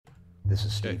This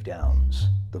is Steve Downs,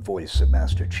 the voice of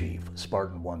Master Chief,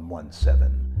 Spartan 117.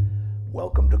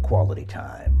 Welcome to Quality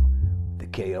Time, the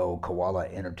KO Koala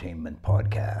Entertainment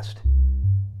Podcast.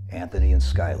 Anthony and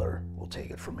Skylar will take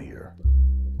it from here.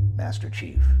 Master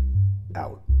Chief,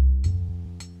 out.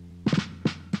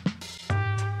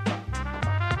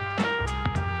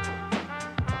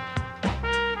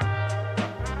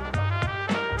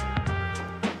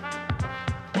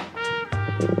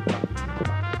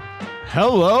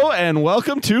 Hello and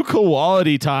welcome to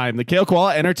Quality Time, the KO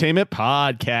Koala Entertainment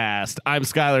Podcast. I'm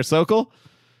Skylar Sokol.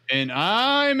 And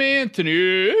I'm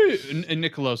Anthony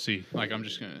Nicolosi.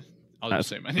 I'll just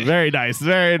say my name. Very nice,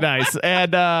 very nice.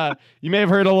 And you may have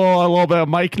heard a little bit of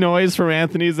mic noise from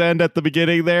Anthony's end at the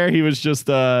beginning there. He was just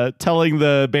telling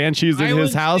the banshees in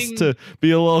his house to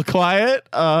be a little quiet.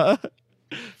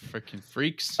 Freaking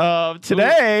freaks.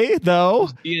 Today, though,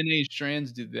 DNA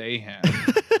strands do they have?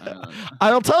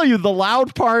 I'll tell you, the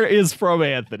loud part is from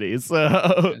Anthony.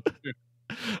 So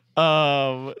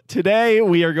today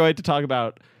we are going to talk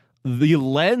about the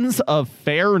lens of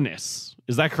fairness.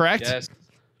 Is that correct?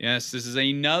 Yes. This is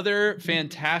another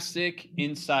fantastic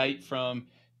insight from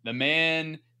the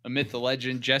man, a myth, the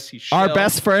legend, Jesse Schell. Our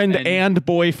best friend and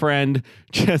boyfriend,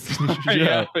 Jesse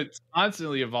Schell. It's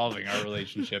constantly evolving, our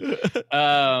relationship.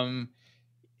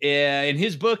 In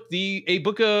his book, a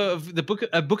book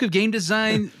of game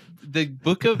design,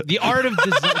 the art of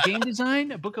game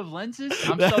design, a book of lenses.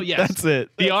 That's it.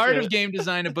 The art of game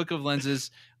design, a book of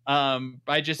lenses.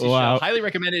 By Jesse Schell. Highly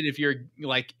recommended if you're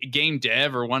like game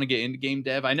dev or want to get into game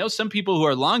dev. I know some people who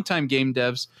are longtime game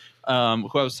devs, who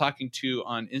I was talking to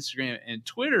on Instagram and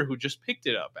Twitter, who just picked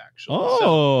it up actually.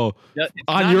 Oh, so,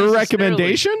 on your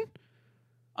recommendation?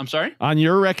 I'm sorry? On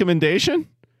your recommendation?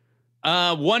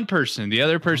 One person, the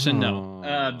other person,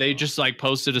 no. They just like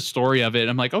posted a story of it.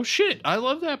 I'm like, oh shit, I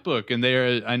love that book. And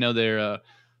I know they're a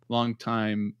long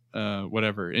time,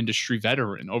 industry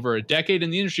veteran, over a decade in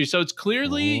the industry. So it's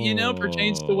clearly,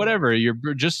 pertains to whatever. You're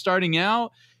just starting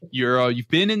out. You've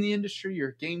been in the industry. You're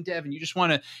a game dev, and you just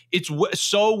want to. It's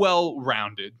so well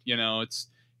rounded.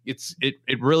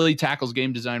 It really tackles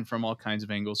game design from all kinds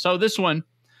of angles. So this one,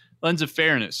 lens of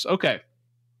fairness. Okay.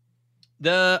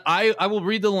 I will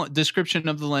read the description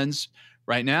of the lens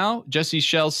right now. Jesse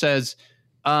Schell says,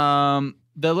 the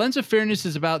lens of fairness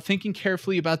is about thinking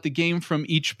carefully about the game from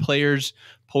each player's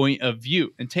point of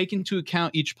view and taking into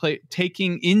account each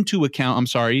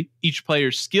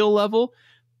player's skill level.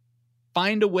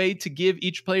 Find a way to give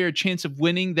each player a chance of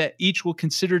winning that each will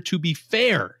consider to be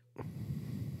fair.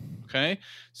 Okay,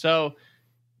 so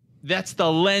that's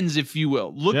the lens, if you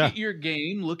will. Look at your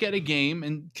game, look at a game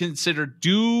and consider,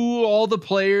 do all the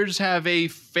players have a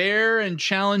fair and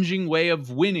challenging way of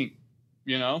winning?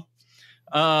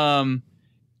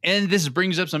 And this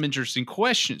brings up some interesting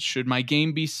questions. Should my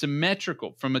game be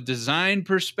symmetrical from a design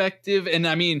perspective? And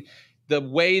I mean, the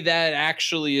way that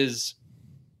actually is,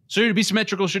 should it be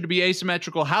symmetrical? Should it be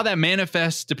asymmetrical? How that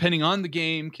manifests depending on the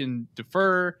game can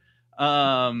differ.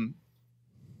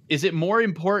 Is it more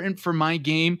important for my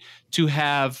game to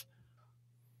have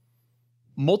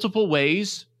multiple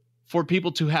ways for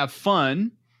people to have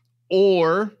fun,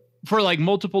 or for like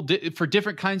for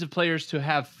different kinds of players to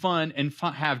have fun and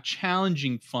have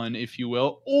challenging fun, if you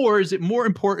will? Or is it more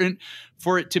important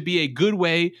for it to be a good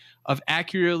way of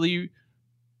accurately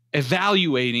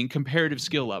evaluating comparative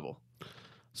skill level?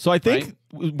 So I think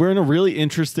we're in a really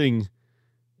interesting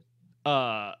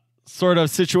sort of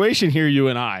situation here, you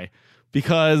and I.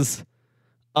 Because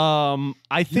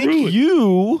I think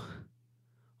you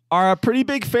are a pretty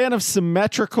big fan of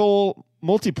symmetrical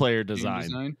multiplayer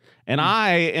design. And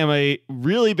I am a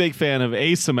really big fan of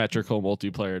asymmetrical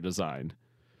multiplayer design.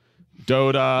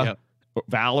 Dota,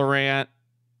 Valorant,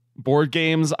 board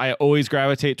games, I always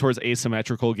gravitate towards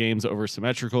asymmetrical games over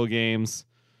symmetrical games.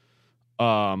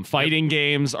 Fighting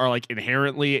games are like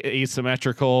inherently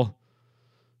asymmetrical.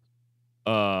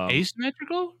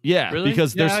 Asymmetrical? Yeah, really?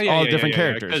 Because there's all different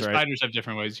characters, because right? fighters have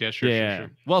different ways. Yeah,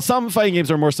 sure. Well, some fighting games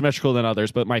are more symmetrical than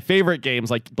others, but my favorite games,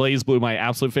 like BlazBlue, my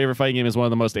absolute favorite fighting game, is one of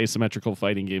the most asymmetrical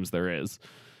fighting games there is.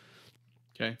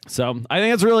 Okay. So I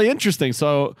think it's really interesting.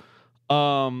 So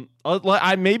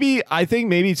I think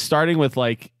maybe starting with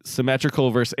like symmetrical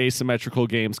versus asymmetrical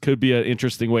games could be an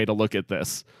interesting way to look at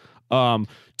this.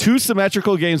 Two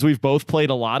symmetrical games we've both played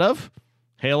a lot of: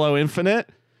 Halo Infinite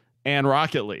and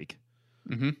Rocket League.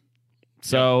 Mm-hmm.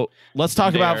 So let's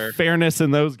talk about fairness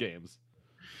in those games.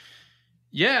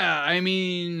 Yeah, I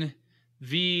mean,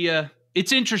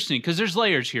 it's interesting because there's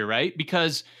layers here, right?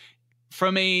 Because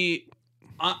from a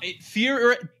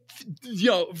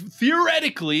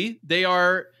theoretically, they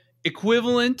are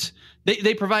equivalent.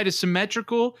 They provide a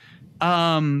symmetrical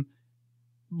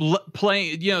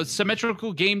playing,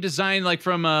 symmetrical game design, like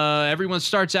from everyone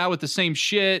starts out with the same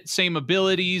shit, same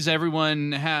abilities.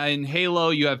 Everyone in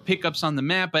Halo, you have pickups on the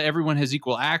map, but everyone has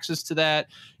equal access to that,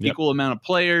 equal amount of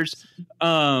players.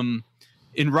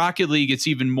 In Rocket League, it's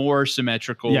even more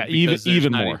symmetrical. Yeah,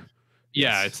 even more.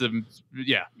 Yeah, it's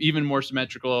even more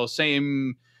symmetrical.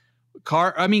 Same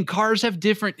car. I mean, cars have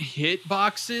different hit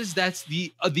boxes. That's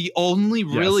the only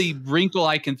really wrinkle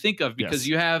I can think of, because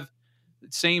you have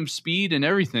same speed and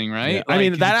everything, right? Yeah. I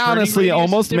mean, that honestly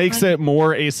almost makes it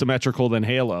more asymmetrical than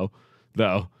Halo,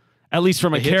 though. At least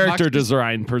from a character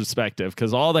design perspective,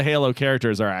 because all the Halo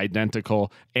characters are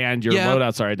identical and your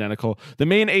loadouts are identical. The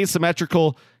main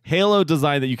asymmetrical Halo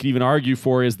design that you could even argue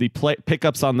for is the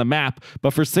pickups on the map.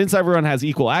 But since everyone has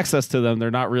equal access to them,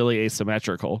 they're not really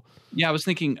asymmetrical. Yeah, I was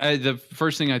thinking the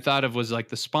first thing I thought of was like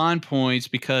the spawn points,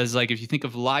 because like if you think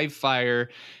of live fire,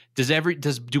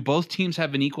 do both teams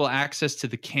have an equal access to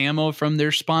the camo from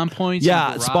their spawn points?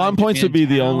 Yeah, spawn points would be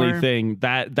the only thing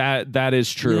that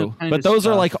is true. Yeah, but those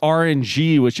are like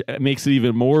RNG, which makes it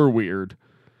even more weird.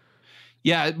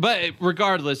 Yeah, but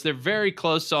regardless, they're very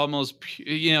close to almost,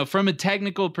 from a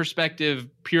technical perspective,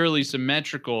 purely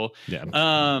symmetrical. Yeah.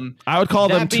 I would call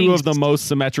them two of the most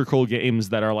symmetrical games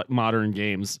that are like modern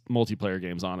games, multiplayer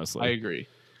games, honestly. I agree.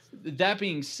 That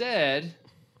being said,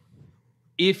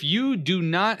 if you do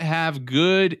not have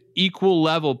good equal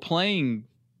level playing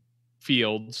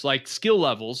fields, like skill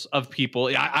levels of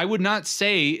people, I would not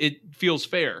say it feels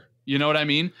fair. You know what I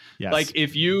mean? Yes. Like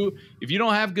if you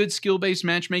don't have good skill-based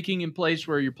matchmaking in place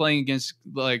where you're playing against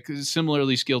like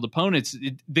similarly skilled opponents,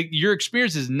 your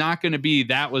experience is not going to be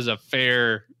that was a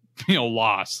fair,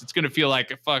 loss. It's going to feel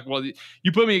like, fuck, well,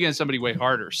 you put me against somebody way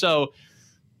harder. So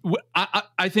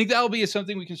I think that will be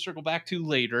something we can circle back to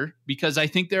later, because I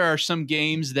think there are some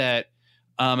games that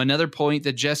another point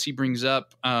that Jesse brings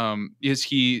up is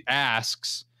he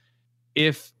asks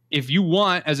if you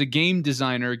want, as a game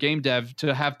designer, game dev,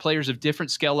 to have players of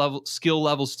different skill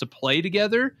levels to play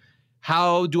together,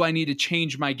 how do I need to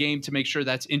change my game to make sure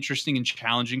that's interesting and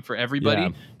challenging for everybody?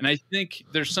 Yeah. And I think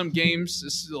there's some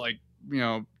games like,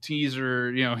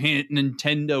 teaser, hint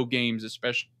Nintendo games,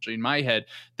 especially in my head,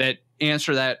 that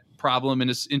answer that problem in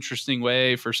this interesting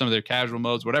way for some of their casual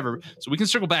modes, whatever. So we can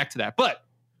circle back to that. But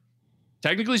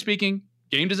technically speaking,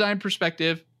 game design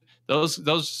perspective,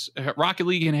 those Rocket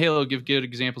League and Halo give good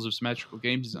examples of symmetrical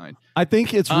game design. I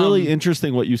think it's really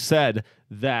interesting what you said,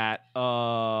 that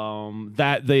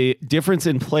that the difference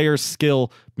in player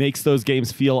skill makes those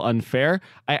games feel unfair.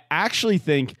 I actually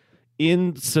think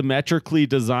in symmetrically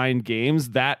designed games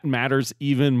that matters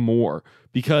even more,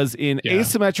 because in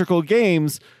asymmetrical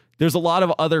games, there's a lot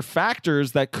of other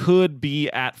factors that could be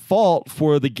at fault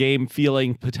for the game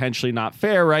feeling potentially not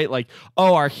fair, right? Like,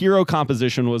 oh, our hero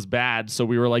composition was bad, so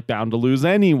we were like bound to lose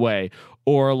anyway.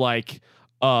 Or like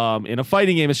in a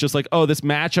fighting game, it's just like, oh, this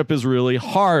matchup is really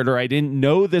hard, or I didn't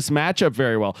know this matchup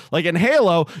very well. Like in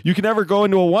Halo, you can never go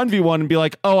into a 1v1 and be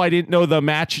like, oh, I didn't know the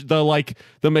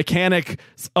mechanics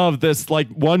of this like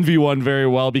 1v1 very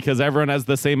well, because everyone has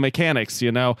the same mechanics,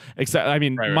 except,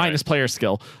 minus player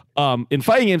skill. In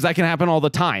fighting games, that can happen all the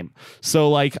time. So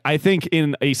like, I think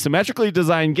in a symmetrically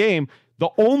designed game, the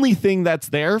only thing that's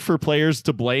there for players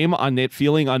to blame on it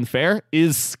feeling unfair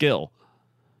is skill.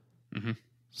 Mm-hmm.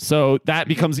 So that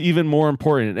becomes even more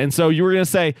important. And so you were going to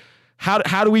say,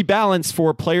 how do we balance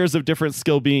for players of different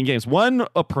skill being games? One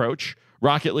approach,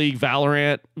 Rocket League,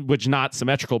 Valorant, which not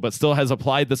symmetrical, but still has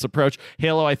applied this approach.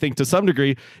 Halo, I think to some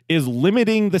degree, is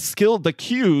limiting the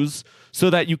queues so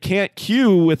that you can't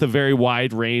queue with a very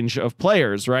wide range of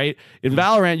players, right? In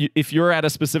Valorant, if you're at a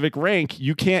specific rank,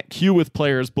 you can't queue with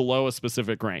players below a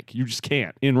specific rank. You just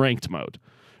can't in ranked mode.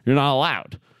 You're not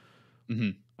allowed.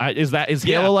 Mm-hmm. Is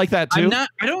Halo like that too?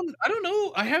 I don't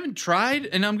know. I haven't tried,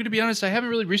 and I'm going to be honest, I haven't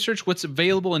really researched what's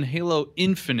available in Halo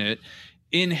Infinite.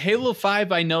 In Halo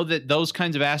 5, I know that those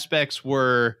kinds of aspects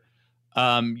were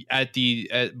by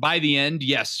the end,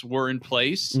 yes, were in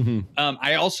place. Mm-hmm.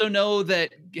 I also know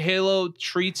that Halo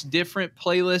treats different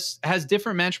playlists, has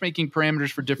different matchmaking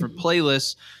parameters for different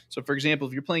playlists. So, for example,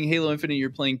 if you're playing Halo Infinite, you're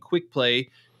playing quick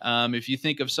play. If you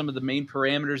think of some of the main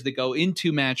parameters that go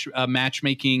into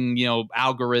matchmaking,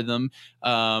 algorithm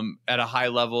at a high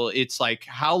level, it's like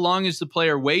how long is the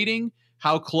player waiting?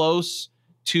 How close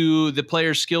to the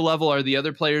player's skill level are the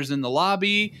other players in the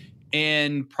lobby,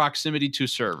 and proximity to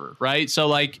server, right? So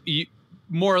like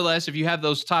more or less, if you have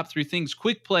those top three things,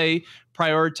 quick play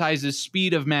prioritizes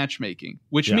speed of matchmaking,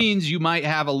 which means you might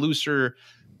have a looser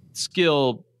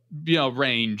skill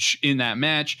range in that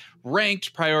match.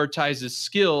 Ranked prioritizes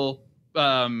skill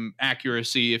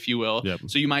accuracy, if you will. Yep.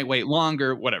 So you might wait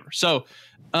longer, whatever. So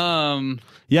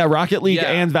Rocket League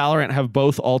and Valorant have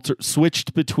both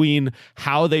switched between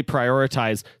how they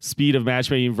prioritize speed of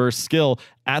matchmaking versus skill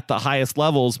at the highest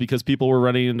levels, because people were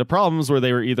running into problems where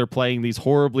they were either playing these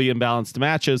horribly imbalanced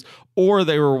matches, or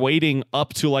they were waiting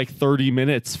up to like 30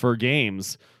 minutes for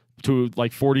games, to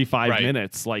like 45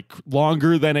 minutes, like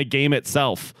longer than a game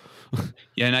itself.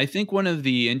 Yeah, and I think one of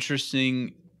the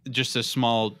interesting, just a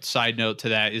small side note to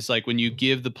that, is like when you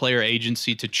give the player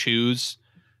agency to choose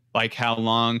like how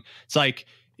long. It's like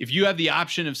if you have the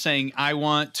option of saying, I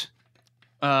want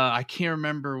I can't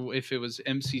remember if it was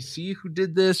MCC who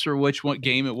did this or what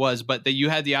game it was, but that you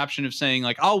had the option of saying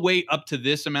like, I'll wait up to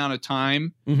this amount of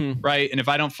time, right? And if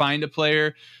I don't find a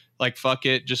player, like fuck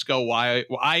it, just go. Why?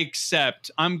 Well, I accept.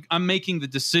 I'm making the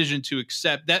decision to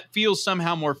accept. That feels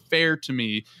somehow more fair to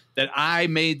me, that I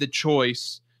made the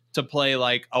choice to play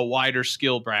like a wider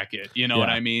skill bracket. You know what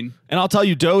I mean? And I'll tell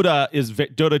you,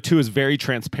 Dota 2 is very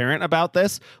transparent about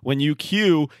this. When you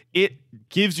queue, it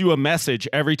gives you a message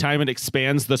every time it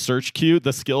expands the search queue,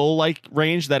 the skill like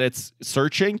range that it's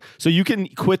searching. So you can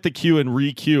quit the queue and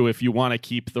re-queue if you want to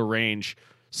keep the range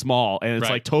small. And it's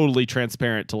like totally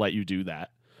transparent to let you do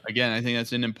that. Again, I think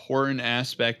that's an important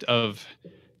aspect of,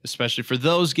 especially for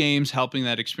those games, helping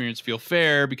that experience feel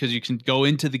fair, because you can go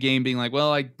into the game being like,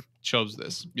 well, I chose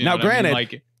this. Now,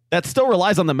 granted, that still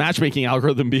relies on the matchmaking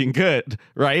algorithm being good,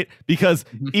 right? Because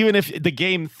even if the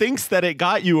game thinks that it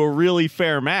got you a really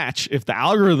fair match, if the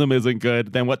algorithm isn't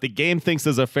good, then what the game thinks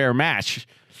is a fair match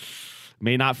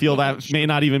may not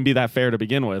even be that fair to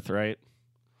begin with, right?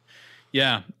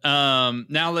 Yeah.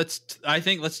 Now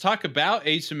let's talk about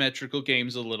asymmetrical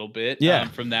games a little bit.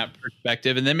 From that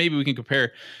perspective, and then maybe we can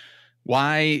compare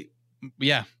why.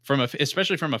 Yeah,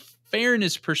 especially from a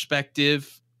fairness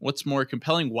perspective, what's more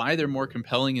compelling? Why they're more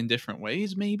compelling in different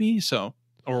ways, maybe. So,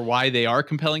 or why they are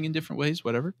compelling in different ways,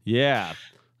 whatever. Yeah.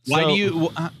 Why do you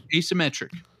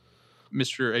asymmetric?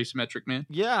 Mr. Asymmetric Man?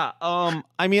 Yeah.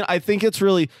 I mean, I think it's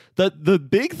really the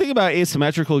big thing about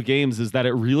asymmetrical games is that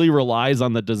it really relies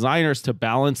on the designers to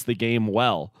balance the game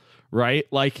well, right?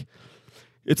 Like,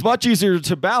 it's much easier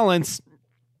to balance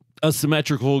a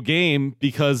symmetrical game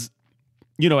because,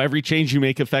 you know, every change you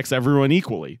make affects everyone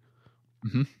equally.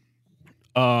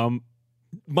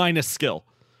 Minus skill,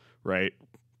 right?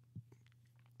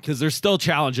 Because there's still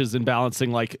challenges in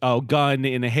balancing like a gun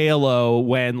in Halo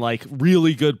when like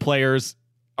really good players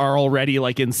are already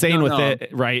like insane with it,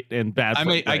 right? And bad.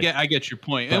 I get your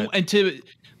point. And to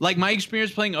like my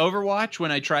experience playing Overwatch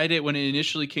when I tried it when it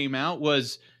initially came out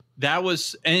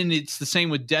and it's the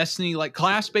same with Destiny, like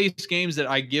class-based games that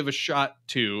I give a shot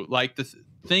to. Like the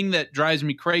thing that drives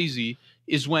me crazy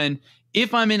is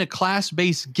if I'm in a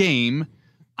class-based game,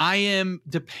 I am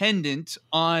dependent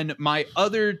on my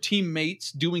other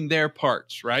teammates doing their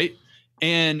parts, right?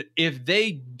 And if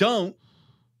they don't,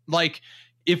 like,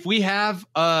 if we have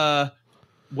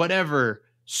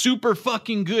super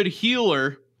fucking good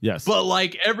healer, yes, but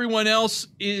like everyone else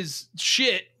is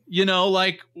shit, you know,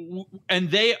 like,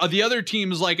 and the other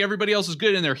team is like everybody else is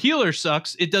good and their healer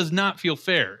sucks, it does not feel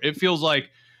fair. It feels like,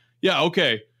 yeah,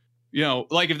 okay, you know,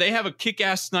 like if they have a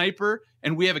kick-ass sniper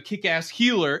and we have a kick-ass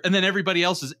healer and then everybody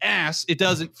else is ass, it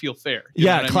doesn't feel fair.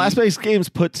 Yeah, class-based games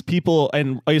puts people,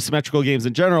 and asymmetrical games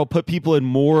in general, put people in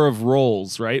more of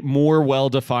roles, right? More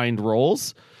well-defined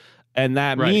roles. And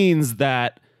that means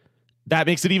that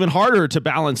makes it even harder to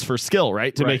balance for skill,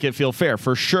 right? To make it feel fair,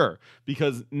 for sure.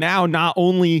 Because now not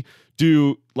only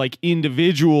do like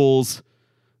individuals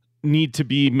need to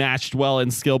be matched well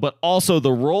in skill, but also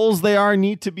the roles they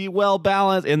need to be well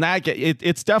balanced, and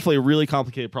it's definitely a really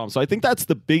complicated problem. So I think that's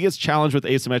the biggest challenge with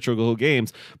asymmetrical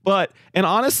games. And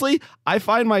honestly, I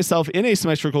find myself in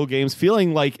asymmetrical games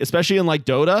feeling like, especially in like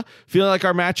Dota, feeling like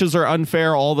our matches are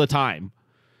unfair all the time.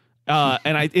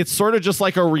 It's sort of just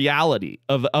like a reality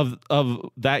of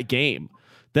that game,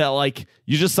 that like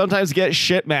you just sometimes get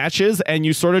shit matches and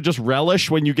you sort of just relish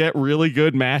when you get really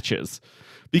good matches,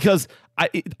 because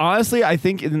honestly, I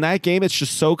think in that game, it's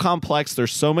just so complex.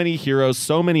 There's so many heroes,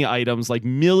 so many items, like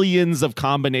millions of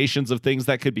combinations of things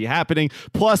that could be happening,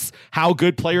 plus how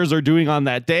good players are doing on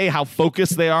that day, how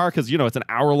focused they are, because, you know, it's an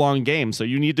hour-long game, so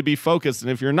you need to be focused, and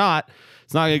if you're not,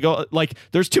 it's not going to go, like,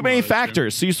 there's too many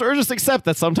factors, so you sort of just accept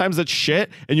that sometimes it's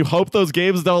shit, and you hope those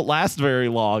games don't last very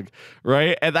long,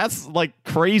 right? And that's, like,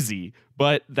 crazy,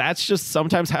 but that's just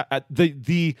sometimes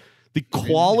the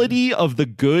quality of the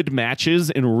good matches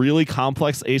in really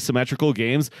complex asymmetrical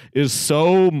games is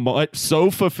so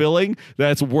fulfilling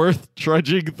that it's worth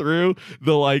trudging through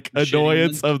the like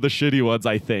annoyance of the shitty ones,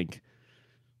 I think,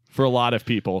 for a lot of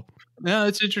people. No,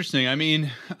 it's interesting. I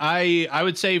mean, I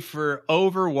would say for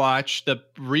Overwatch, the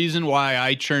reason why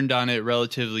I churned on it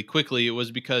relatively quickly, it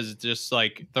was because just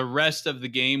like the rest of the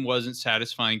game wasn't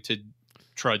satisfying to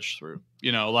trudge through.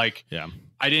 You know, like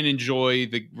I didn't enjoy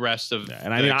the rest of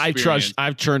and I mean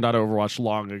I've churned on Overwatch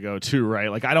long ago too, right?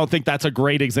 Like I don't think that's a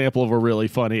great example of a really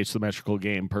fun asymmetrical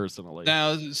game personally.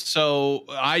 Now, so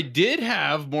I did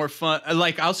have more fun.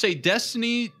 Like I'll say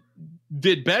Destiny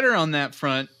did better on that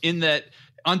front in that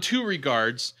on two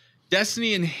regards.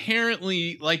 Destiny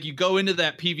inherently, like you go into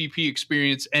that PvP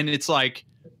experience and it's like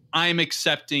I'm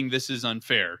accepting this is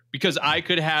unfair because I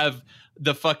could have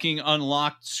the fucking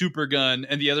unlocked super gun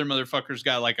and the other motherfuckers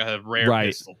got like a rare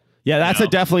pistol. Yeah, that's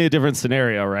definitely a different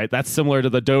scenario, right? That's similar to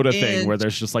the Dota thing where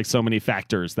there's just like so many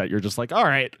factors that you're just like, all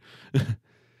right.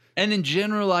 And in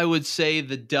general, I would say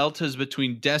the deltas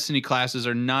between Destiny classes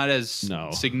are not as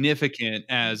significant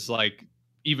as like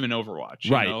even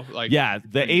Overwatch. Right. You know? Like,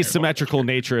 the asymmetrical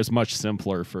nature is much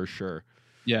simpler for sure.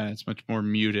 Yeah, it's much more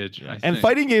muted. And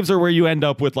fighting games are where you end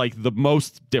up with like the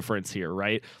most difference here,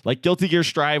 right? Like Guilty Gear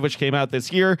Strive, which came out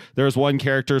this year, there was one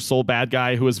character, Soul Bad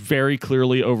Guy, who was very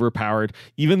clearly overpowered.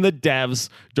 Even the devs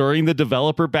during the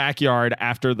developer backyard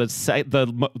after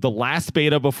the last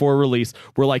beta before release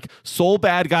were like, Soul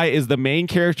Bad Guy is the main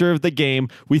character of the game.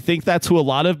 We think that's who a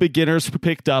lot of beginners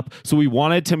picked up, so we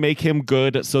wanted to make him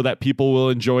good so that people will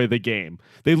enjoy the game.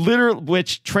 They literally,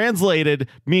 which translated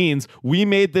means we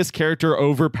made this character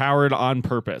overpowered on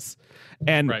purpose.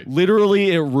 And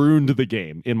literally it ruined the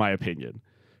game, in my opinion,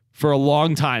 for a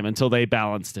long time until they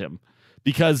balanced him.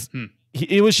 Because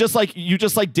it was just like, you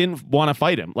just like didn't want to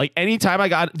fight him. Like anytime I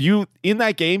got you in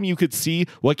that game, you could see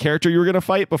what character you were going to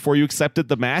fight before you accepted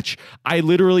the match. I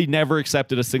literally never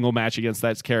accepted a single match against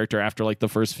that character after like the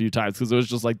first few times because it was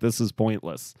just like, this is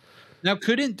pointless. Now,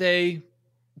 couldn't they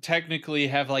technically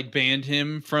have like banned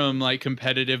him from like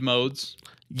competitive modes?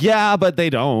 Yeah, but they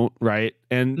don't, right?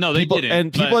 And no, they didn't.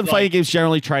 And people in fighting games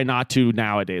generally try not to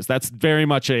nowadays. That's very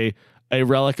much a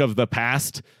relic of the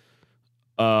past.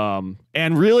 And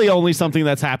really only something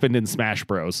that's happened in Smash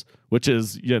Bros, which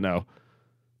is, you know,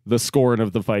 the scorn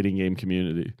of the fighting game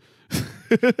community.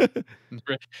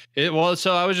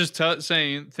 So I was just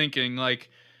thinking like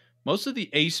most of the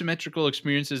asymmetrical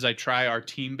experiences I try are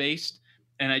team based.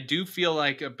 And I do feel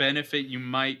like a benefit you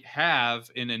might have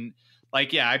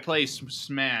I play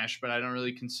Smash, but I don't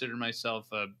really consider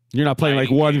myself a. You're not playing like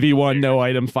 1v1 no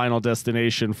item Final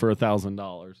Destination for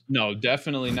 $1,000. No,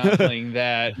 definitely not playing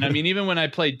that. I mean, even when I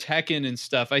played Tekken and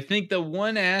stuff, I think the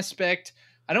one aspect,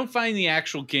 I don't find the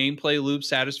actual gameplay loop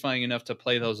satisfying enough to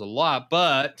play those a lot.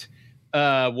 But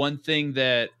one thing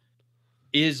that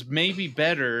is maybe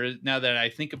better now that I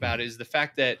think about it is the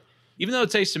fact that even though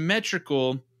it's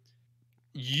asymmetrical,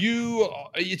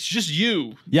 it's just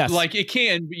you. Yes. Like it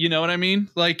can, you know what I mean?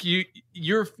 Like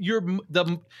you're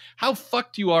how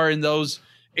fucked you are in those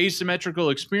asymmetrical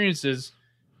experiences.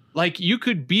 Like you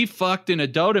could be fucked in a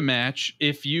Dota match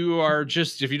if you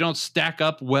don't stack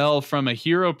up well from a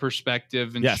hero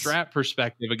perspective and strat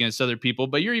perspective against other people,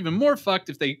 but you're even more fucked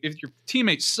if your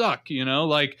teammates suck, you know?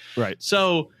 Like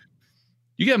so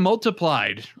you get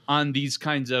multiplied on these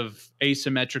kinds of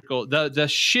asymmetrical. The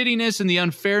shittiness and the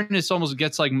unfairness almost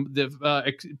gets like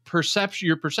the perception.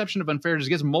 Your perception of unfairness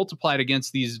gets multiplied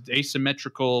against these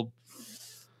asymmetrical,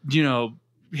 you know,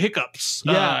 hiccups.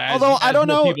 Although I don't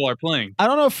know, people are playing. I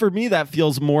don't know. For me, that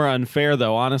feels more unfair,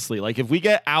 though. Honestly, like if we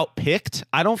get outpicked,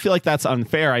 I don't feel like that's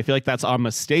unfair. I feel like that's a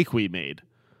mistake we made.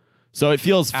 So it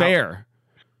feels fair.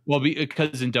 Well,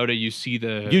 because in Dota you see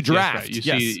you draft.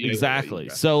 Exactly.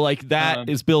 So like that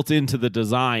is built into the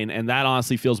design, and that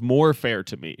honestly feels more fair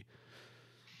to me.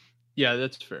 Yeah,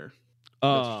 that's fair.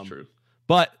 That's true.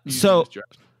 But so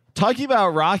talking about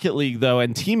Rocket League though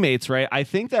and teammates, right? I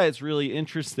think that it's really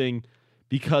interesting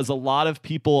because a lot of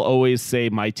people always say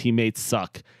my teammates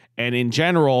suck, and in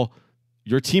general,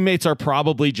 your teammates are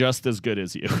probably just as good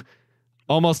as you,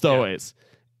 almost always.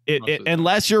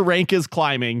 Unless your rank is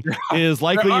climbing, is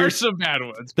likely there are some bad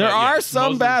ones. There are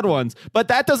some bad ones, but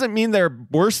that doesn't mean they're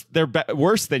worse. They're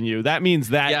worse than you. That means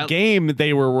that game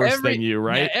they were worse than you,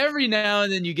 right? Yeah, every now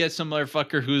and then you get some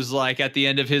motherfucker who's like at the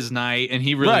end of his night and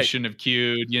he really shouldn't have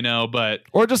queued, you know. But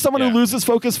or just someone who loses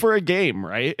focus for a game,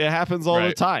 right? It happens all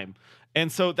the time.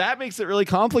 And so that makes it really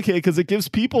complicated because it gives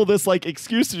people this like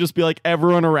excuse to just be like,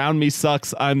 everyone around me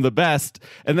sucks, I'm the best,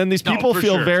 and then these people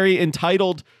feel very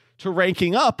entitled to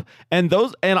ranking up, and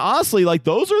honestly, like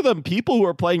those are the people who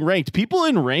are playing ranked. People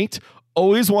in ranked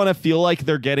always want to feel like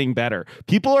they're getting better.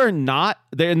 People are not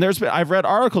there, and I've read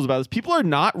articles about this. People are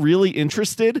not really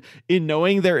interested in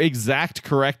knowing their exact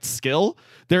correct skill.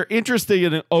 They're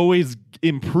interested in always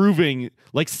improving,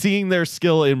 like seeing their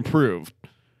skill improve.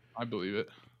 I believe it.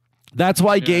 That's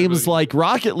why games like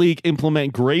Rocket League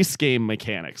implement grace game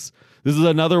mechanics. This is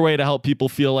another way to help people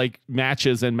feel like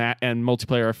matches and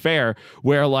multiplayer are fair,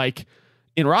 where like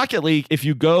in Rocket League, if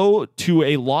you go to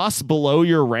a loss below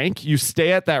your rank, you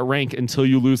stay at that rank until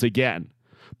you lose again.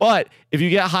 But if you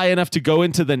get high enough to go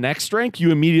into the next rank,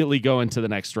 you immediately go into the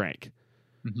next rank.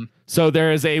 Mm-hmm. So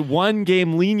there is a 1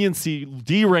 game leniency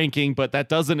D-ranking, but that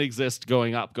doesn't exist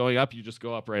going up. Going up, you just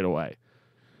go up right away.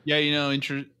 Yeah, you know,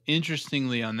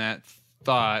 interestingly on that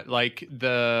thought, like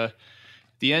the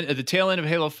tail end of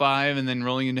Halo 5 and then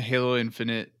rolling into Halo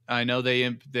Infinite, I know they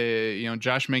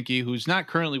Josh Menke, who's not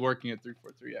currently working at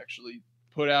 343, actually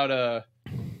put out a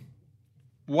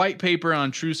white paper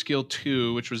on TrueSkill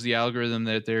 2, which was the algorithm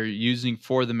that they're using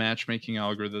for the matchmaking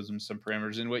algorithm, some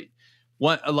parameters. And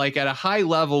like at a high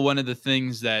level, one of the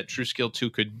things that TrueSkill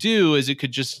 2 could do is it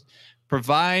could just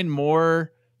provide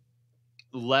more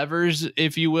levers,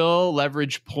 if you will,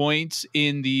 leverage points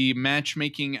in the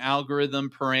matchmaking algorithm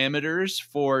parameters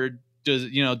for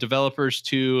developers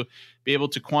to be able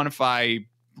to quantify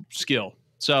skill.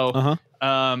 So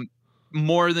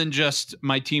more than just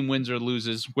my team wins or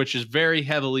loses, which is very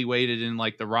heavily weighted in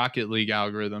like the Rocket League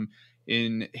algorithm.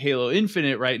 In Halo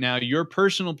Infinite right now, your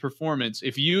personal performance,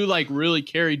 if you like really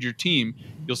carried your team,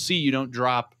 you'll see you don't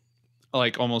drop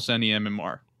like almost any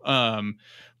MMR.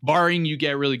 Barring you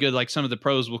get really good, like some of the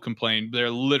pros will complain,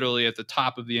 they're literally at the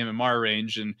top of the MMR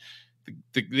range, and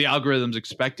the algorithm's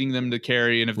expecting them to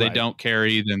carry, and if they don't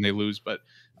carry, then they lose. But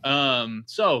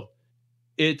so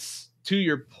it's to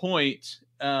your point,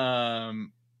 TrueSkill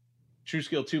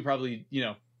 2 probably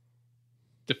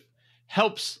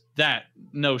helps that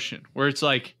notion where it's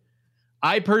like,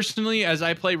 I personally, as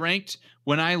I play ranked,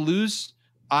 when I lose,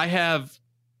 I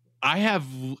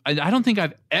don't think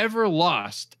I've ever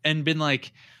lost and been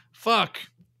like, fuck,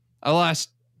 I lost.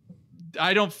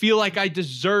 I don't feel like I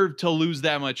deserve to lose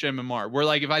that much MMR. Where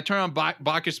like if I turn on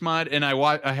Bacchus mod and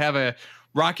I have a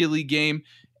Rocket League game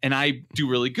and I do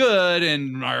really good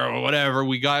and whatever,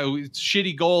 we got a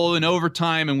shitty goal in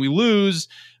overtime and we lose,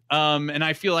 and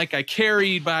I feel like I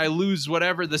carried, but I lose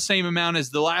whatever the same amount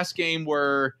as the last game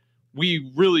where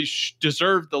we really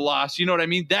deserved the loss. You know what I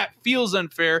mean? That feels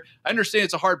unfair. I understand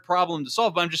it's a hard problem to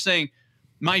solve, but I'm just saying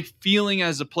my feeling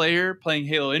as a player playing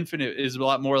Halo Infinite is a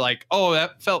lot more like, oh,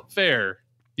 that felt fair.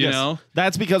 You know?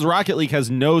 That's because Rocket League has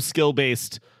no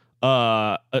skill-based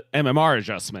MMR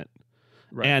adjustment.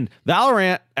 Right. And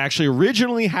Valorant actually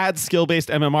originally had skill-based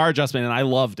MMR adjustment, and I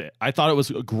loved it. I thought it was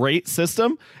a great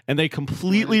system, and they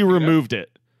completely removed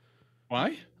it.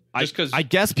 Why? Just because I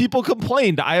guess people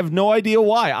complained. I have no idea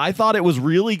why. I thought it was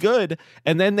really good,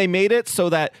 and then they made it so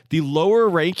that the lower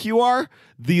rank you are,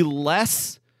 the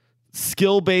less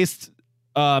skill-based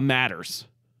matters.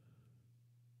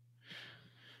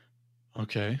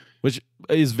 Okay. Which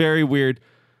is very weird.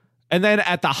 And then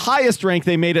at the highest rank,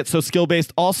 they made it so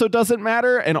skill-based also doesn't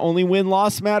matter and only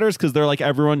win-loss matters because they're like,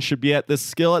 everyone should be at this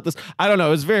skill at this. I don't know.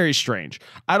 It was very strange.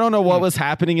 I don't know what was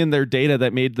happening in their data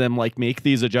that made them like make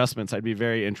these adjustments. I'd be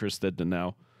very interested to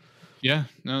know. Yeah,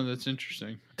 no, that's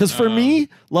interesting. Because for me,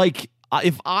 like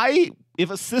if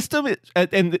a system,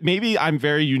 and maybe I'm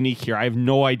very unique here. I have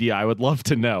no idea. I would love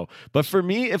to know. But for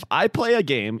me, if I play a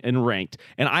game in ranked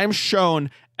and I'm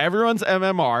shown everyone's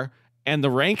MMR and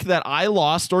the rank that I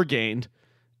lost or gained,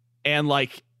 and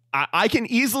like I can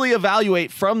easily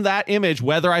evaluate from that image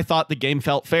whether I thought the game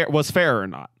was fair or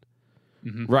not.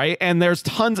 Mm-hmm. Right? And there's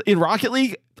tons in Rocket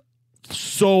League.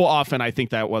 So often I think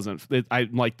that wasn't.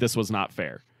 This was not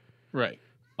fair. Right.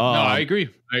 No, I agree.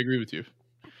 I agree with you.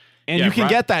 And you can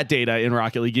get that data in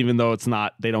Rocket League, even though it's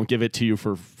not. They don't give it to you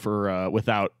for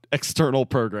without external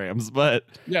programs. But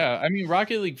yeah, I mean,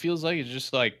 Rocket League feels like it's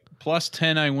just like plus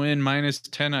 10 I win, minus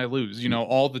 10 I lose.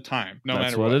 All the time, no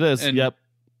matter what. That's what it is. Yep.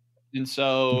 And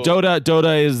so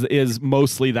Dota is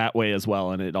mostly that way as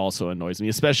well, and it also annoys me,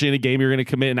 especially in a game you're going to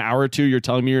commit an hour or two. You're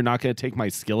telling me you're not going to take my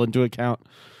skill into account.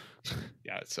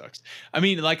 Yeah, it sucks. I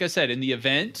mean, like I said, in the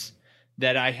event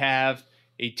that I have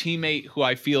a teammate who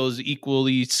I feel is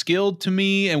equally skilled to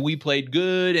me, and we played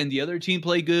good, and the other team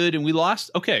played good, and we lost.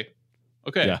 Okay,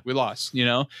 yeah. We lost.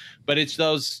 But it's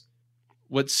those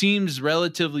what seems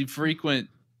relatively frequent,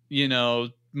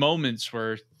 moments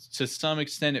where to some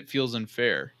extent it feels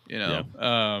unfair.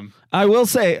 I will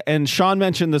say, and Sean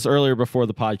mentioned this earlier before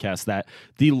the podcast, that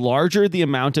the larger the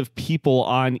amount of people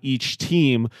on each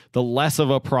team, the less of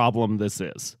a problem this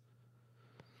is.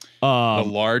 The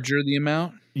larger the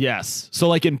amount? Yes. So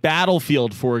like in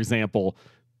Battlefield, for example,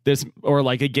 or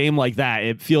like a game like that,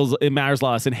 it matters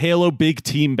less. In Halo Big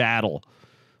Team Battle,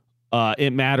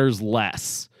 it matters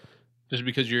less. just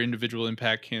because your individual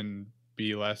impact can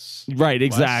be less. Right,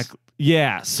 exactly.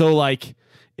 Yeah. So like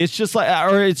it's just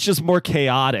like, or it's just more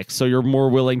chaotic. So you're more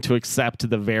willing to accept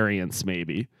the variance,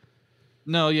 maybe.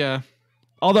 No, yeah.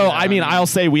 Although, yeah, I mean, I'll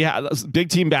say we have big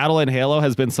team battle in Halo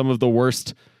has been some of the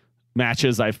worst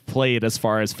matches I've played as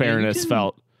far as fairness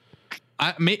felt.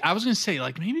 I was going to say,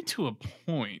 like, maybe to a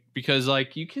point, because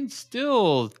like you can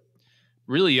still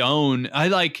really own. I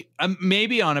like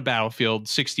maybe on a Battlefield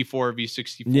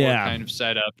 64v64 kind of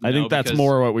setup. I think that's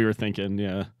more what we were thinking.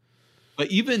 Yeah. But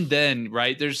even then,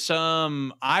 right, there's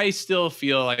some, I still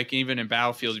feel like even in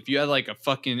Battlefield, if you had like a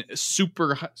fucking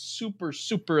super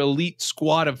elite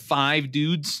squad of 5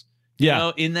 dudes, you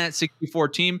know, in that 64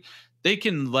 team, they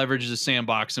can leverage the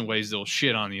sandbox in ways they'll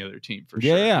shit on the other team for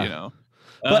sure, you know.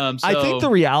 But I think the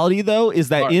reality, though, is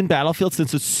that in Battlefield,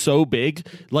 since it's so big,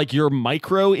 like your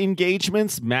micro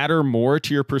engagements matter more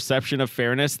to your perception of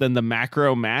fairness than the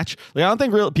macro match. Like, I don't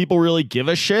think people really give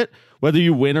a shit whether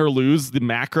you win or lose the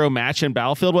macro match in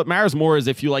Battlefield. What matters more is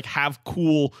if you like have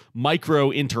cool micro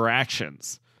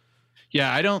interactions.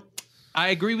 Yeah, I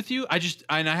agree with you. I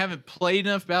haven't played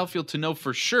enough Battlefield to know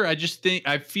for sure. I suspect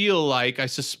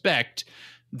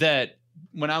that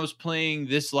when I was playing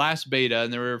this last beta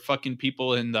and there were fucking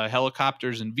people in the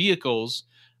helicopters and vehicles,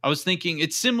 I was thinking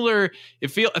it's similar. It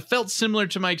felt similar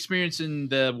to my experience in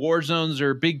the war zones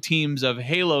or big teams of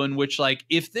Halo, in which like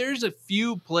if there's a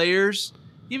few players,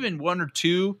 even 1 or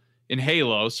 2 in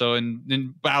Halo, so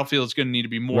in Battlefield it's going to need to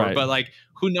be more, but like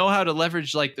who know how to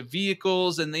leverage like the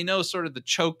vehicles and they know sort of the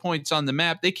choke points on the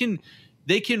map, they can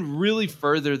really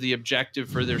further the objective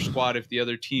for their squad if the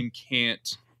other team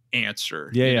can't answer.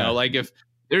 You know, like if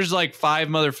there's like 5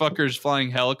 motherfuckers flying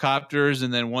helicopters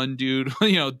and then 1 dude,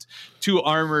 2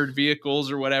 armored vehicles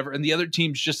or whatever, and the other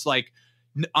team's just like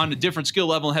on a different skill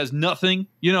level and has nothing,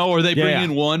 or they bring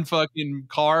in 1 fucking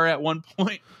car at one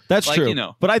point. That's like, true.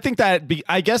 But I think that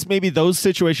I guess maybe those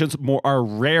situations are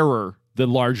rarer the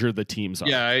larger the teams are.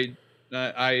 Yeah,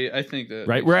 I think that.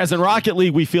 Right. Whereas in Rocket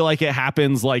League, we feel like it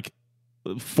happens like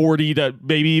 40 to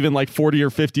maybe even like 40 or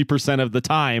 50% of the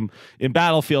time. In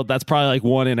Battlefield, that's probably like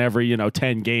 1 in every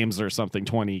 10 games or something,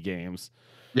 20 games.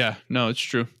 Yeah, no, it's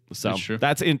true. So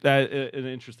that's an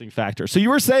interesting factor. So you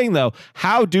were saying though,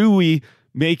 how do we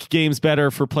make games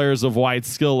better for players of wide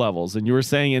skill levels? And you were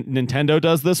saying Nintendo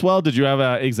does this well. Did you have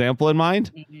an example in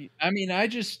mind? I mean, I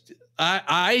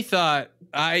thought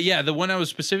the one I was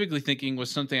specifically thinking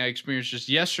was something I experienced just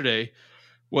yesterday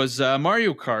was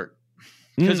Mario Kart.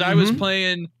 Because I was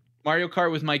playing Mario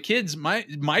Kart with my kids.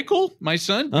 Michael, my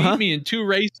son, beat me in 2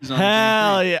 races.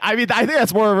 Hell yeah. I mean, I think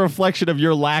that's more a reflection of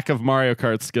your lack of Mario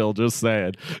Kart skill, just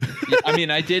saying. I mean,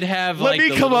 I did have Let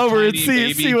me come over and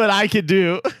see what I could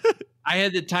do. I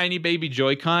had the tiny baby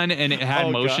Joy-Con and it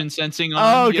had motion sensing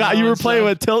on. You were playing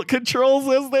with tilt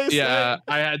controls, as they say. Yeah,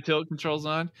 I had tilt controls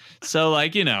on. So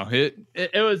like, it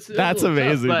was. That's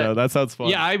amazing though. That sounds fun.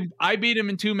 Yeah, I beat him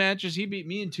in 2 matches. He beat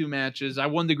me in 2 matches. I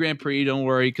won the Grand Prix. Don't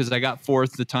worry, because I got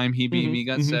 4th the time he beat me.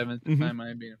 Got 7th the time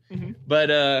I beat him.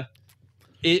 But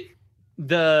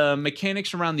the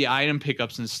mechanics around the item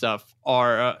pickups and stuff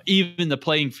are even the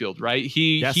playing field, right?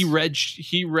 He read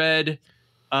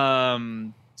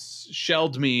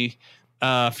shelled me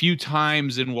a few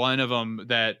times in one of them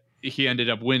that he ended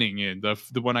up winning in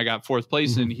the one I got 4th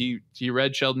place in. He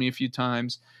red shelled me a few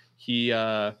times. He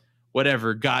I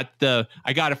got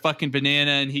a fucking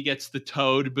banana and he gets the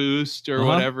toad boost or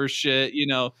whatever shit,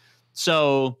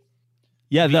 so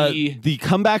yeah, the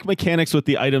comeback mechanics with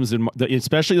the items in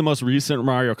especially the most recent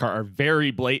Mario Kart are very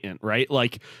blatant, right?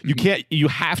 Like you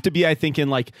have to be, I think, in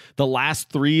like the last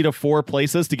 3 to 4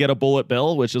 places to get a bullet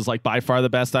bill, which is like by far the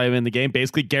best item in the game.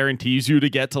 Basically guarantees you to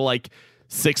get to like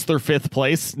 6th or 5th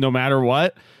place no matter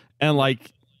what. And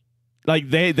like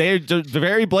they're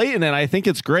very blatant, and I think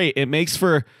it's great.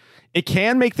 It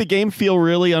can make the game feel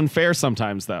really unfair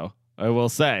sometimes, though, I will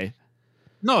say.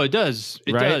 No, it does.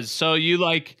 It does. So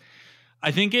I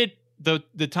think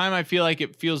the time I feel like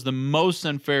it feels the most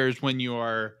unfair is when you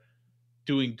are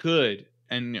doing good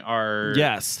and are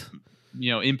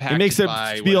impacted. It makes it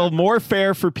feel more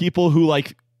fair for people who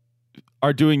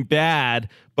are doing bad,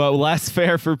 but less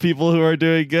fair for people who are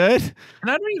doing good. And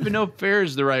I don't even know if fair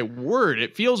is the right word.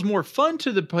 It feels more fun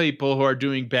to the people who are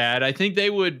doing bad. I think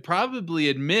they would probably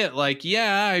admit,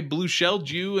 I blue shelled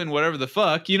you and whatever the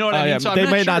fuck. You know what I mean? Yeah, so they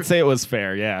might not say it was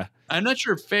fair. Yeah. I'm not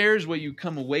sure fair is what you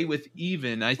come away with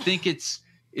even. I think it's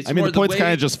I mean, the point's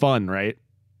kind of just fun, right?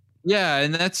 Yeah,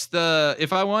 and that's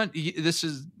this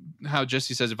is how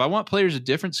Jesse says, if I want players at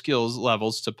different skills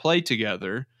levels to play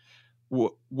together,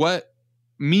 what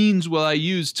means will I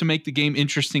use to make the game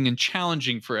interesting and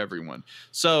challenging for everyone?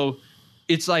 So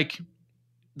it's like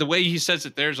the way he says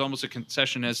it, there's almost a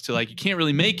concession as to like you can't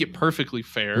really make it perfectly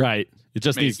fair, right? It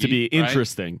just needs to be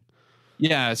interesting. Right?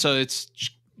 Yeah, so it's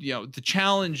the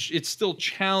challenge. It's still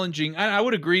challenging. I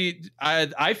would agree.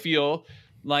 I feel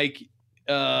like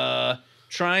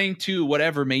trying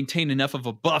to maintain enough of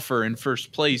a buffer in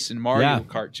first place in Mario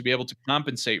Kart to be able to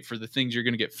compensate for the things you're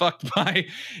going to get fucked by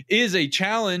is a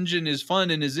challenge and is fun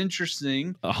and is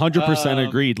interesting. 100%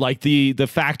 agreed. Like the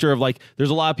factor of like, there's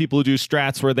a lot of people who do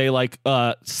strats where they like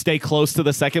stay close to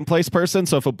the second place person.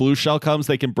 So if a blue shell comes,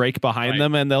 they can break behind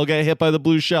them and they'll get hit by the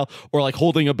blue shell, or like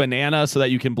holding a banana so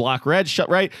that you can block red shell,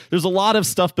 right? There's a lot of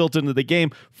stuff built into the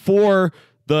game for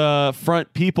the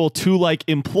front people to like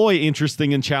employ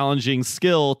interesting and challenging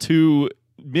skill to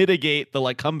mitigate the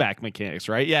like comeback mechanics,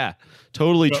 right? Yeah,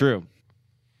 totally true.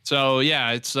 So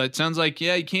yeah, it sounds like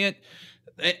you can't,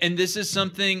 and this is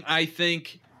something I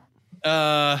think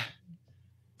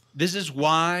this is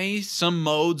why some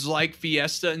modes like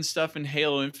Fiesta and stuff in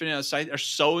Halo Infinite are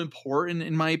so important,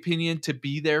 in my opinion, to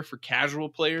be there for casual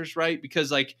players, right?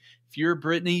 Because like if you're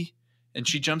Brittany and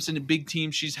she jumps into big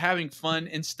team, she's having fun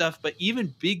and stuff. But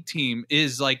even big team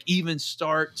is like even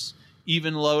starts,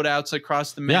 even loadouts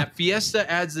across the map. Yeah. Fiesta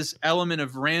adds this element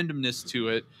of randomness to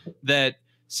it that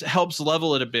helps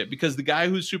level it a bit, because the guy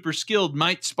who's super skilled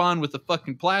might spawn with a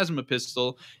fucking plasma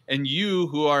pistol, and you,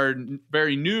 who are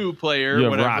very new player,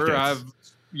 you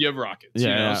have rockets.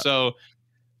 Yeah, So,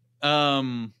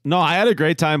 no, I had a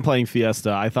great time playing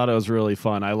Fiesta. I thought it was really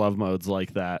fun. I love modes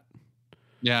like that.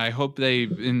 Yeah, I hope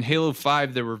in Halo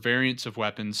 5 there were variants of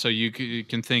weapons, so you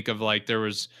can think of like there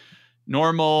was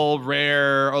normal,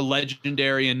 rare,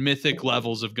 legendary, and mythic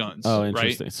levels of guns. Oh,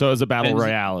 interesting. Right? So it was a battle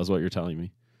royale, is what you're telling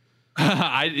me.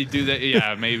 I do that.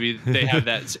 Yeah, maybe they have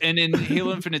that. And in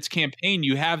Halo Infinite's campaign,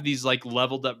 you have these like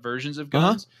leveled up versions of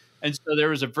guns. And so there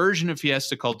was a version of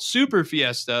Fiesta called Super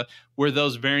Fiesta where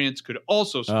those variants could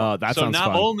also spawn. Oh, that sounds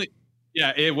fun. Only.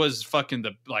 Yeah, it was fucking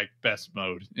the like best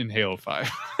mode in Halo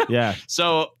 5. Yeah.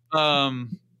 So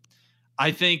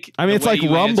I think it's like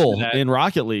Rumble in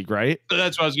Rocket League, right?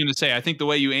 That's what I was going to say. I think the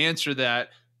way you answer that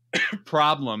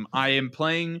problem, I am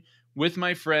playing with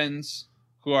my friends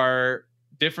who are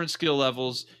different skill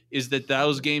levels, is that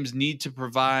those games need to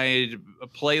provide a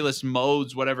playlist,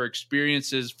 modes, whatever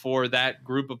experiences for that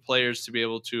group of players to be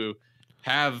able to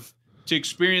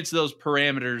experience those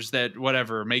parameters that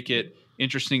make it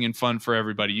interesting and fun for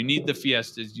everybody. You need the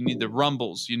Fiestas, you need the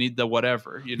Rumbles, you need the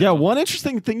whatever. Yeah, one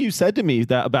interesting thing you said to me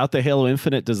about the Halo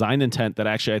Infinite design intent that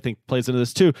actually I think plays into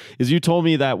this too is you told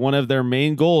me that one of their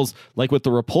main goals, like with the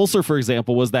Repulsor, for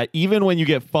example, was that even when you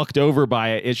get fucked over by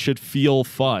it, it should feel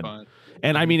fun.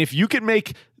 And I mean, if you can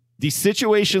make the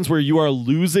situations where you are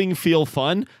losing feel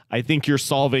fun, I think you're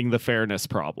solving the fairness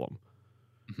problem.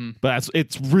 Mm-hmm. But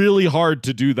it's really hard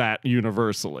to do that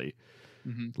universally.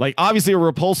 Mm-hmm. Like, obviously a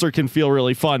repulsor can feel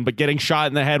really fun, but getting shot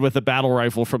in the head with a battle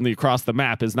rifle from across the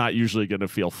map is not usually going to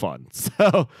feel fun.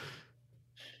 So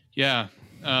yeah.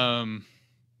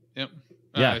 Yep.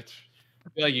 Yeah. I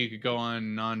feel like you could go on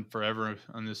and on forever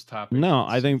on this topic. No,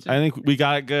 I think we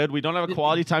got it good. We don't have a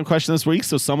quality time question this week,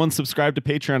 so someone subscribe to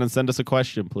Patreon and send us a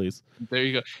question, please. There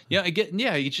you go. Yeah,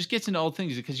 it just gets into all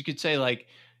things, because you could say like,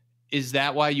 is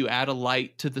that why you add a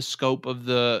light to the scope of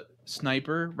the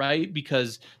sniper, right?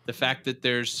 Because the fact that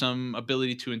there's some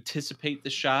ability to anticipate the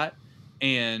shot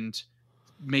and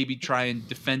maybe try and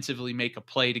defensively make a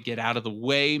play to get out of the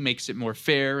way makes it more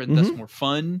fair and thus more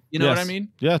fun. You know what I mean?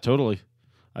 Yeah, totally.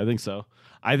 I think so.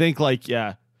 I think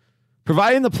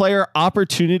providing the player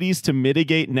opportunities to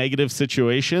mitigate negative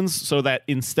situations so that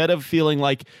instead of feeling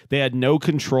like they had no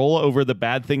control over the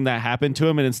bad thing that happened to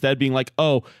them, and instead being like,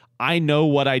 oh, I know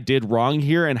what I did wrong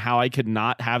here and how I could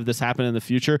not have this happen in the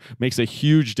future, makes a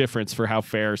huge difference for how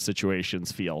fair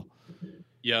situations feel.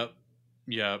 Yep.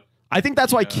 I think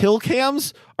that's why kill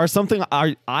cams are something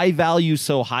I value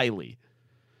so highly.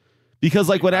 Because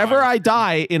like whenever I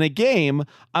die in a game,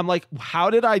 I'm like, how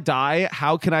did I die?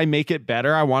 How can I make it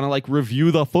better? I want to like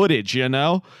review the footage, you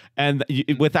know? And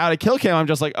without a kill cam, I'm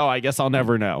just like, oh, I guess I'll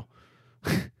never know.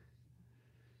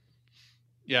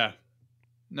 Yeah.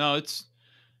 No, it's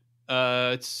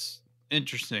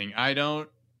interesting. I don't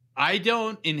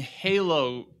in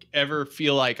Halo ever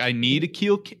feel like I need a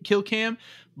kill cam,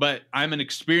 but I'm an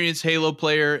experienced Halo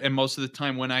player, and most of the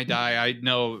time when I die, I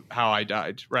know how I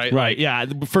died, right? Right, like, yeah.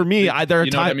 For me, there are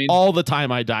times all the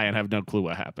time I die and have no clue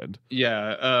what happened.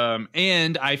 Yeah,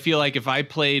 and I feel like if I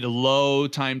played low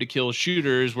time to kill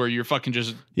shooters where you're fucking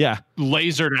just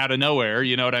lasered out of nowhere,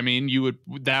 you know what I mean?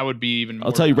 That would be even more.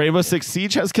 I'll tell you, Rainbow Six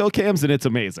Siege has kill cams, and it's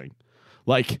amazing.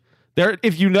 Like,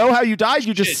 if you know how you died,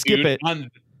 you just skip it.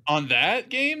 On that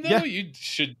game, though, Yeah. you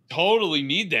should totally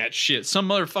need that shit. Some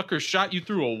motherfucker shot you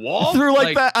through a wall. Through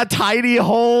a tiny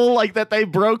hole like that they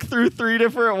broke through 3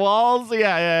 different walls.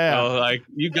 Yeah. Oh, like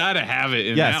you got to have it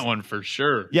in that one for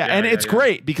sure. Yeah, and it's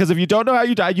great because if you don't know how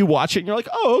you died, you watch it and you're like,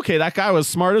 oh, okay, that guy was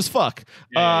smart as fuck.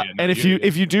 And if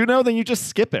you do know, then you just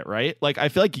skip it, right? Like I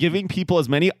feel like giving people as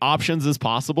many options as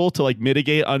possible to like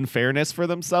mitigate unfairness for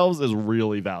themselves is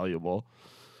really valuable.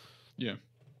 Yeah.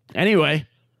 Anyway,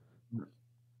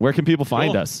 where can people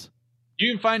find us?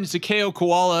 You can find us at KO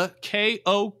Koala,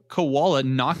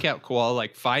 Knockout Koala,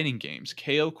 like fighting games,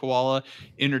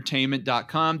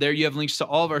 KOKoalaEntertainment.com. There you have links to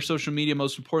all of our social media,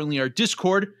 most importantly, our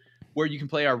Discord, where you can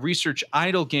play our Research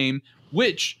Idol game,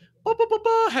 which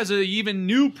has an even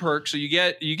new perk. So you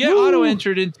get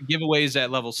auto-entered into giveaways at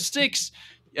level 6.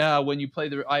 When you play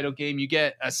the idle game, you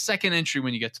get a second entry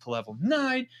when you get to level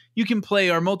 9. You can play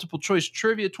our multiple choice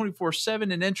trivia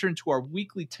 24/7 and enter into our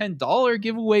weekly $10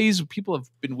 giveaways. People have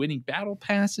been winning battle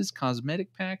passes,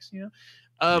 cosmetic packs,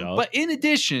 But in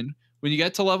addition, when you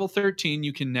get to level 13,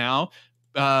 you can now,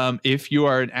 if you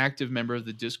are an active member of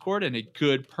the Discord and a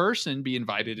good person, be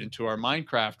invited into our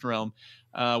Minecraft realm.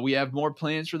 We have more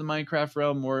plans for the Minecraft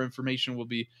realm. More information will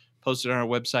be posted on our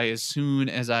website as soon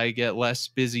as I get less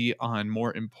busy on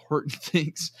more important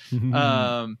things.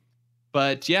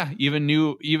 But yeah,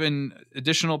 even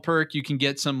additional perk, you can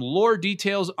get some lore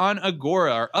details on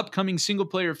Agora, our upcoming single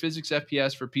player physics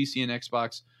FPS for PC and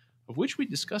Xbox, of which we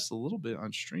discussed a little bit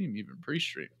on stream, even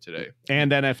pre-stream today.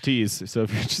 And NFTs. So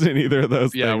if you're interested in either of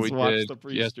those things, watch did. the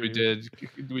pre-stream. Yes, we did.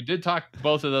 We did talk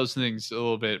both of those things a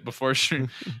little bit before stream.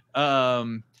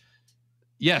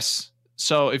 Yes.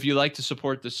 So if you like to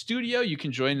support the studio, you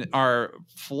can join our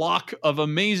flock of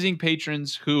amazing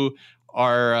patrons who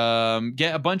are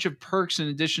get a bunch of perks in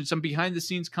addition, some behind the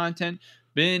scenes content.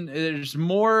 There's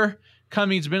more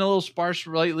coming. It's been a little sparse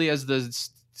lately as the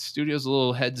studio's a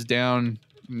little heads down,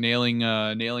 nailing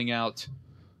out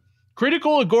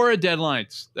critical Agora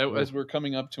deadlines as we're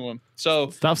coming up to them.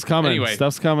 So stuff's coming. Anyway,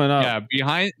 stuff's coming up.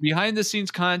 Yeah, behind the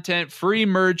scenes content, free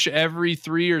merch every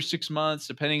 3 or 6 months,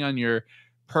 depending on your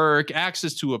perk,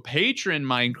 access to a patron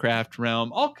Minecraft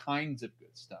realm, all kinds of good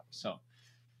stuff. So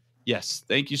yes,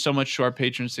 thank you so much to our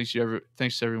patrons. Thanks to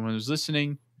everyone who's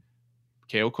listening.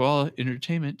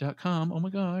 KOKoalaEntertainment.com. Oh my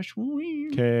gosh.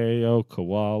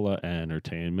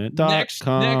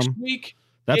 KOKoalaEntertainment.com. Next week.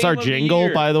 That's our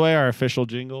jingle, by the way, our official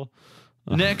jingle.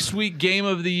 Next week, game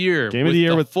of the year. Game of the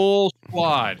year with full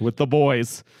squad. With the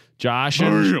boys. Josh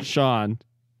and Sean.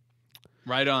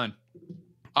 Right on.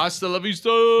 Hasta la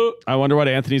vista. I wonder what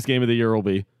Anthony's game of the year will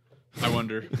be. I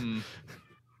wonder.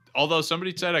 Although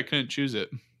somebody said I couldn't choose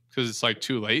it because it's like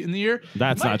too late in the year.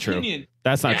 That's not true.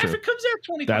 That's not true. If it comes out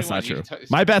 2021, that's not true.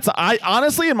 My bet's,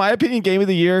 honestly, in my opinion, game of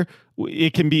the year,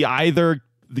 it can be either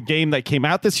the game that came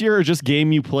out this year or just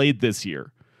game you played this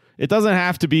year. It doesn't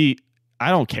have to be, I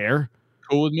don't care.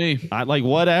 Cool with me. Like,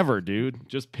 whatever, dude.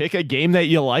 Just pick a game that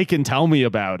you like and tell me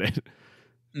about it.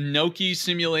 Noki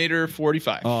Simulator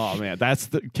 45. Oh man, that's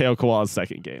the KO Koala's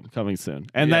second game coming soon,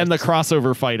 and then the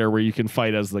crossover fighter where you can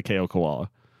fight as the KO Koala.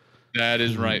 That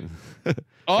is right.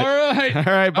 All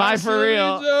right. Bye for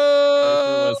real.